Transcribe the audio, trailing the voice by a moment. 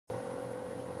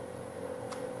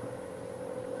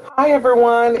Hi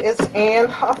everyone, it's Ann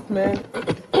Huffman.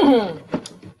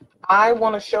 I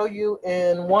want to show you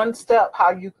in one step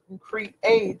how you can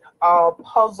create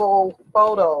puzzle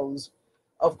photos.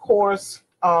 Of course,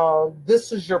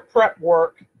 this is your prep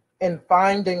work in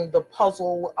finding the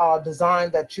puzzle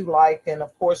design that you like, and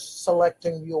of course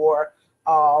selecting your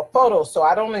photos. So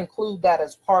I don't include that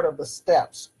as part of the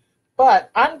steps,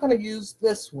 but I'm going to use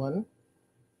this one.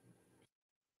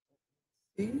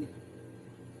 See?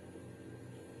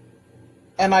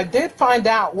 And I did find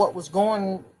out what was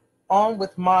going on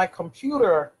with my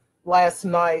computer last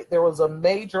night. There was a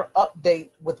major update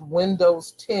with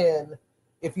Windows 10.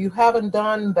 If you haven't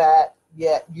done that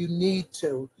yet, you need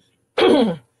to.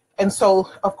 And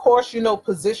so, of course, you know,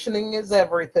 positioning is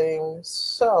everything.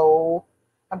 So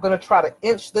I'm going to try to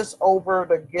inch this over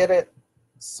to get it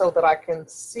so that I can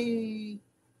see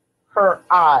her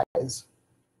eyes.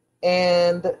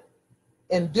 And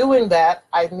in doing that,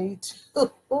 I need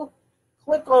to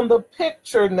click on the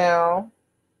picture now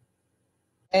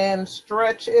and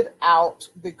stretch it out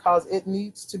because it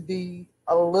needs to be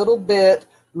a little bit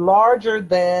larger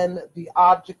than the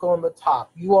object on the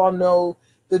top. You all know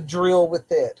the drill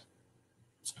with it.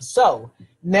 So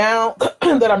now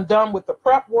that I'm done with the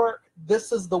prep work,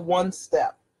 this is the one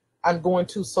step. I'm going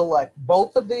to select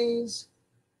both of these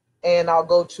and I'll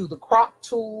go to the crop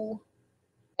tool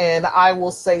and I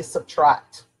will say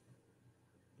subtract.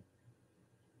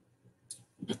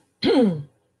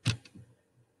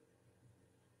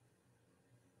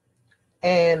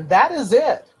 And that is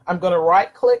it. I'm going to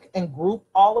right click and group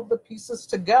all of the pieces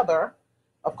together.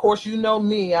 Of course, you know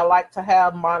me, I like to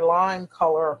have my line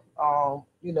color,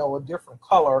 you know, a different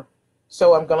color.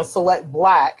 So I'm going to select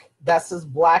black. That's as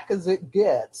black as it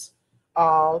gets.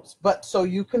 But so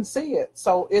you can see it.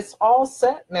 So it's all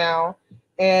set now.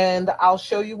 And I'll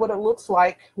show you what it looks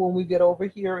like when we get over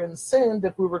here and send.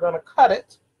 If we were going to cut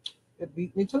it, it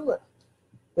beat me to it.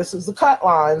 This is the cut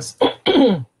lines.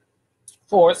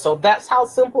 For it. So that's how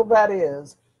simple that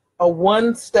is. A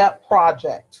one-step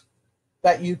project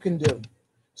that you can do.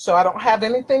 So I don't have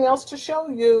anything else to show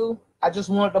you. I just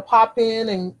wanted to pop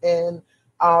in and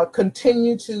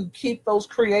continue to keep those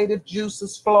creative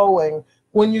juices flowing.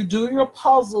 When you do your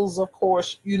puzzles, of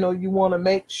course, you know, you want to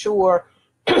make sure,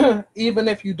 even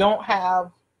if you don't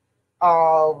have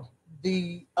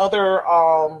the other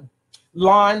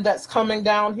line that's coming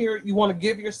down here, you want to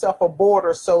give yourself a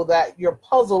border so that your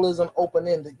puzzle isn't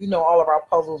open-ended. You know, all of our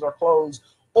puzzles are closed.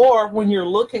 Or when you're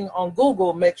looking on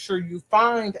Google, make sure you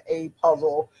find a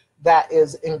puzzle that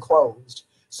is enclosed.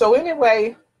 So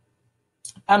anyway,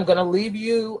 I'm going to leave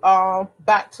you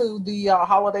back to the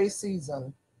holiday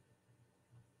season.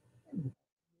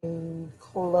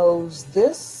 Close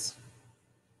this.